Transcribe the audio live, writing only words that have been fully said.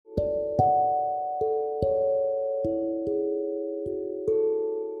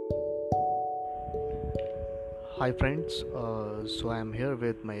Hi friends, so I am here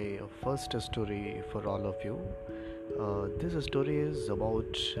with my first story for all of you. This story is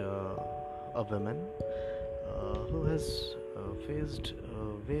about a woman who has faced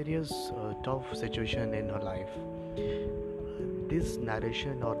various tough situation in her life. This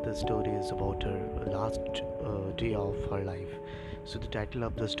narration or the story is about her last day of her life. So the title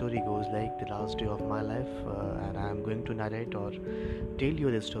of the story goes like the last day of my life, and I am going to narrate or tell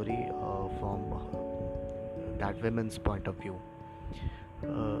you the story from that woman's point of view.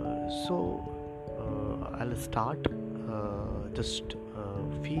 I'll start. Just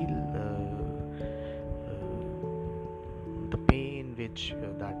feel the pain which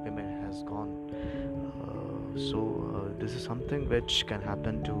that woman has gone. This is something which can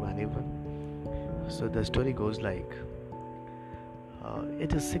happen to anyone. So the story goes like,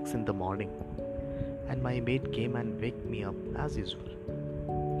 it is 6 in the morning, and my maid came and waked me up as usual.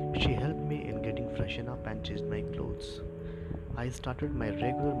 She helped me in getting freshened up and changed my clothes. I started my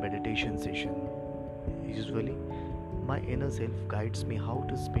regular meditation session. Usually, my inner self guides me how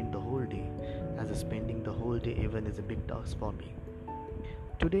to spend the whole day, as spending the whole day even is a big task for me.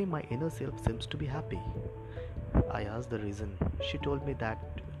 Today, my inner self seems to be happy. I asked the reason. She told me that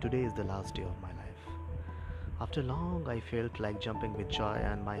today is the last day of my life. After long, I felt like jumping with joy,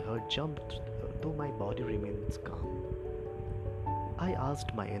 and my heart jumped, though my body remains calm. I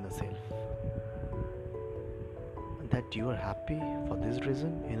asked my inner self, that you are happy for this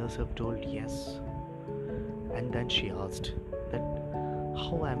reason? Inner self told yes. And then she asked that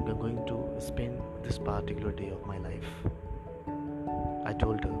how I am going to spend this particular day of my life. I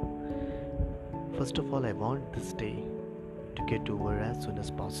told her, first of all, I want this day to get over as soon as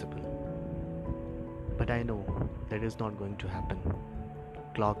possible. But I know that is not going to happen.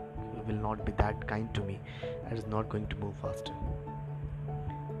 Clock will not be that kind to me and is not going to move faster.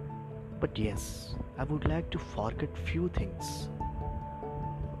 But yes, I would like to forget few things.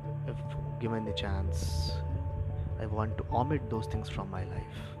 If given the chance, I want to omit those things from my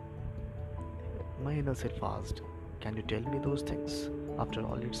life. My inner self asked, can you tell me those things? After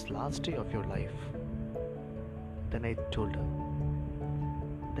all, it's last day of your life. Then I told her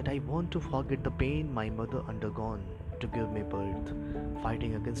that I want to forget the pain my mother undergone to give me birth,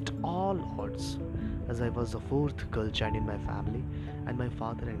 fighting against all odds, as I was the fourth girl child in my family, and my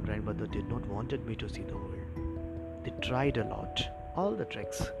father and grandmother did not wanted me to see the world. They tried a lot, all the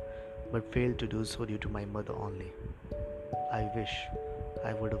tricks, but failed to do so due to my mother only. I wish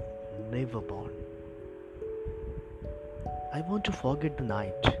I would have never born. I want to forget the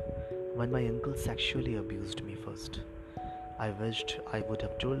night when my uncle sexually abused me first. I wished I would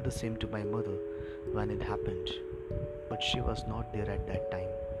have told the same to my mother when it happened, but she was not there at that time.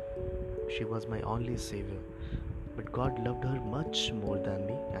 She was my only savior, but God loved her much more than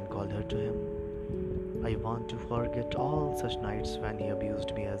me and called her to Him. I want to forget all such nights when He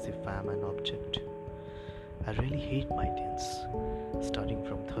abused me as if I am an object. I really hate my teens, starting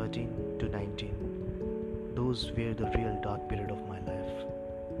from 13 to 19. Those were the real dark period of my life.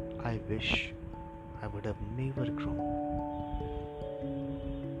 I wish I would have never grown.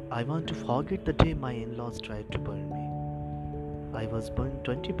 I want to forget the day my in-laws tried to burn me. I was burned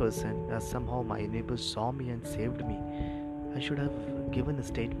 20% as somehow my neighbors saw me and saved me. I should have given a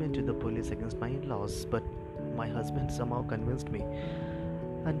statement to the police against my in-laws, but my husband somehow convinced me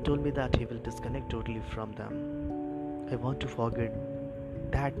and told me that he will disconnect totally from them. I want to forget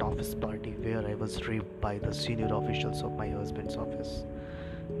that office party where I was raped by the senior officials of my husband's office.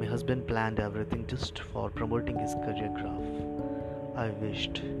 My husband planned everything just for promoting his career graph. I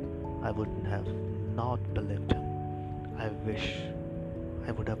wished I would have not believed him. I wish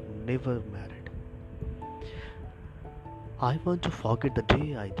I would have never married. I want to forget the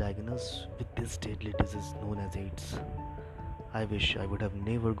day I diagnosed with this deadly disease known as AIDS. I wish I would have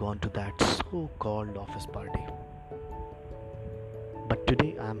never gone to that so-called office party. But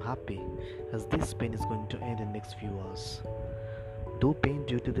today I am happy as this pain is going to end in next few hours. Though pain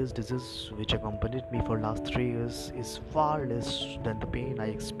due to this disease which accompanied me for last 3 years is far less than the pain I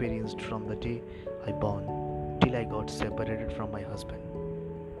experienced from the day I born till I got separated from my husband.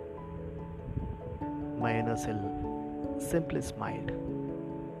 My inner self simply smiled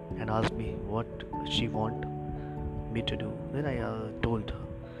and asked me what she want me to do. Then I told her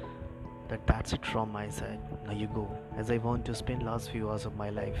that that's it from my side. Now you go, as I want to spend last few hours of my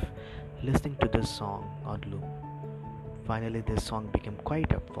life listening to this song on loop. Finally, this song became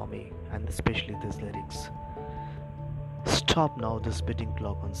quite up for me, and especially these lyrics. Stop now the spitting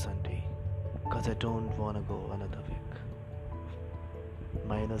clock on Sunday, cause I don't wanna go another week.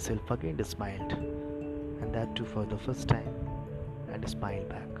 My inner self again smiled, and that too for the first time, and smiled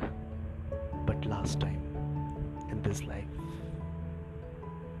back. But last time, in this life.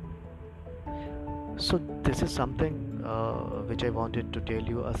 So this is something which I wanted to tell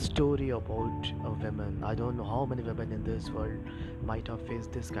you, a story about a women. I don't know how many women in this world might have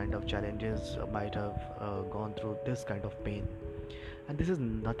faced this kind of challenges, might have gone through this kind of pain. And this is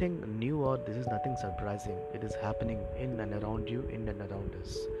nothing new or this is nothing surprising. It is happening in and around you, in and around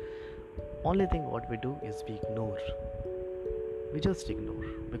us. Only thing what we do is we ignore. We just ignore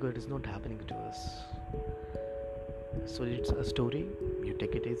because it is not happening to us. So it's a story. You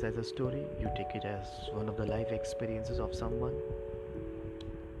take it as a story. You take it as one of the life experiences of someone.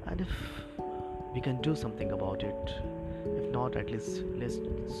 And if we can do something about it, if not, at least let's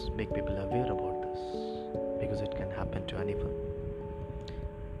make people aware about this because it can happen to anyone.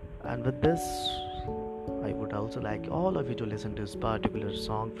 And with this, I would also like all of you to listen to this particular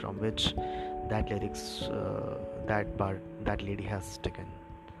song from which that lyrics, that lady has taken.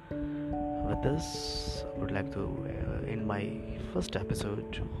 With this, I would like to end my first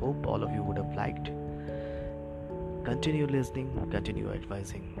episode. Hope all of you would have liked. Continue listening, continue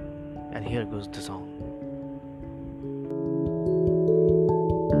advising, and here goes the song.